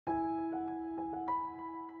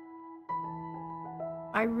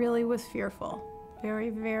I really was fearful, very,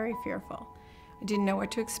 very fearful. I didn't know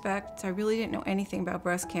what to expect. I really didn't know anything about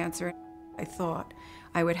breast cancer. I thought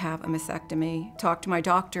I would have a mastectomy. Talked to my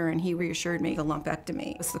doctor and he reassured me the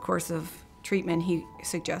lumpectomy was the course of treatment he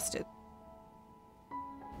suggested.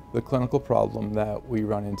 The clinical problem that we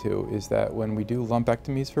run into is that when we do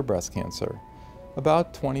lumpectomies for breast cancer,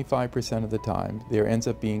 about 25% of the time there ends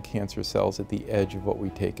up being cancer cells at the edge of what we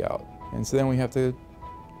take out. And so then we have to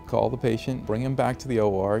call the patient, bring him back to the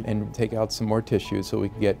OR, and take out some more tissue so we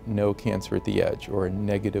can get no cancer at the edge, or a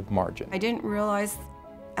negative margin. I didn't realize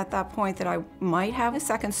at that point that I might have a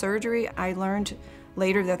second surgery. I learned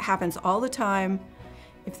later that happens all the time.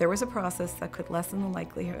 If there was a process that could lessen the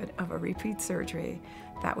likelihood of a repeat surgery,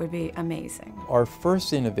 that would be amazing. Our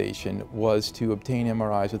first innovation was to obtain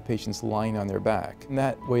MRIs with patients lying on their back. And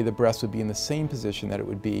that way the breast would be in the same position that it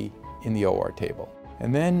would be in the OR table.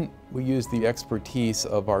 And then we used the expertise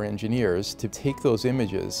of our engineers to take those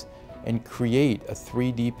images and create a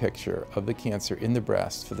 3D picture of the cancer in the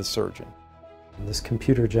breast for the surgeon. This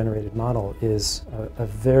computer-generated model is a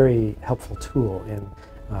very helpful tool in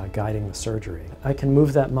guiding the surgery. I can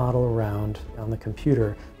move that model around on the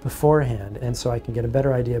computer beforehand, and so I can get a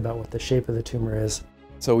better idea about what the shape of the tumor is.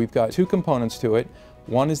 So we've got two components to it.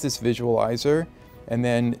 One is this visualizer, and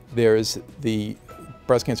then there's the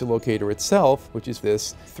breast cancer locator itself, which is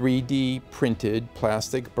this 3D printed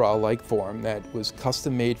plastic bra-like form that was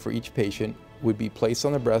custom made for each patient, would be placed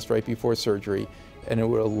on the breast right before surgery, and it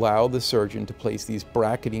would allow the surgeon to place these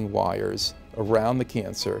bracketing wires around the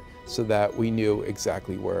cancer so that we knew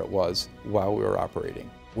exactly where it was while we were operating.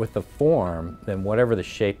 With the form, then whatever the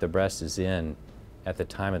shape the breast is in at the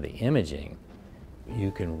time of the imaging,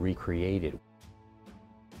 you can recreate it.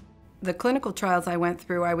 The clinical trials I went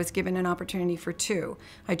through, I was given an opportunity for two.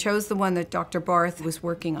 I chose the one that Dr. Barth was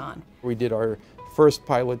working on. We did our first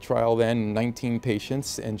pilot trial then in 19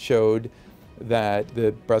 patients and showed that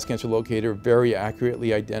the breast cancer locator very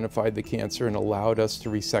accurately identified the cancer and allowed us to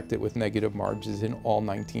resect it with negative margins in all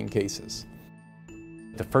 19 cases.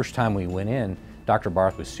 The first time we went in, Dr.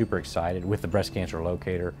 Barth was super excited with the breast cancer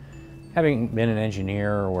locator. Having been an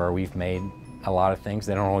engineer where we've made a lot of things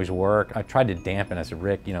that don't always work, I tried to dampen. I said,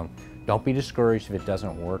 Rick, don't be discouraged if it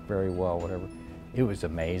doesn't work very well, whatever. It was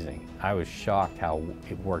amazing. I was shocked how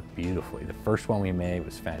it worked beautifully. The first one we made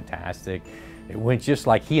was fantastic. It went just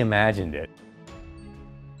like he imagined it.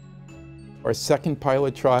 Our second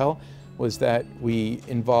pilot trial was that we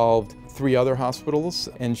involved 3 other hospitals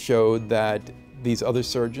and showed that these other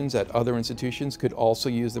surgeons at other institutions could also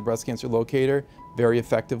use the breast cancer locator very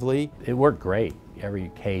effectively. It worked great. Every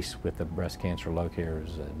case with the breast cancer locator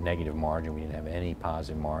was a negative margin. We didn't have any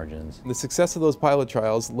positive margins. The success of those pilot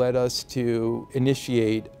trials led us to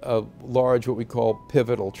initiate a large, what we call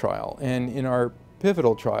pivotal trial. And in our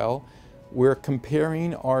pivotal trial, we're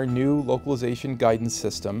comparing our new localization guidance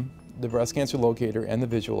system, the breast cancer locator and the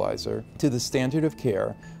visualizer, to the standard of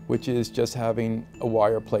care, which is just having a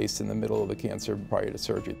wire placed in the middle of the cancer prior to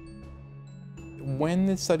surgery. When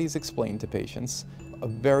the study is explained to patients, a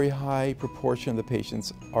very high proportion of the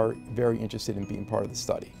patients are very interested in being part of the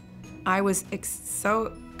study. I was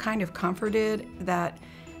so kind of comforted that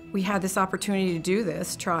we had this opportunity to do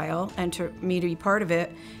this trial and to me to be part of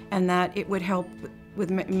it, and that it would help with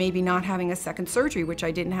maybe not having a second surgery, which I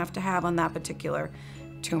didn't have to have on that particular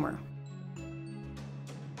tumor.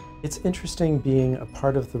 It's interesting being a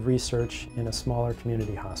part of the research in a smaller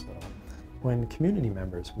community hospital. When community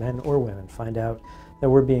members, men or women, find out that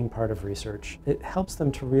we're being part of research, it helps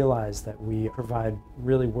them to realize that we provide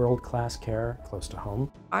really world-class care close to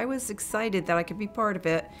home. I was excited that I could be part of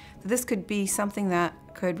it, that this could be something that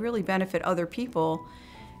could really benefit other people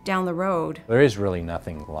down the road. There is really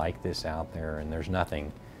nothing like this out there, and there's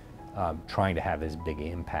nothing trying to have as big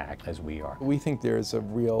impact as we are. We think there's a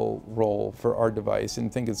real role for our device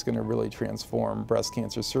and think it's going to really transform breast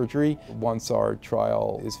cancer surgery once our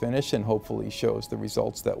trial is finished and hopefully shows the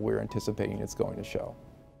results that we're anticipating it's going to show.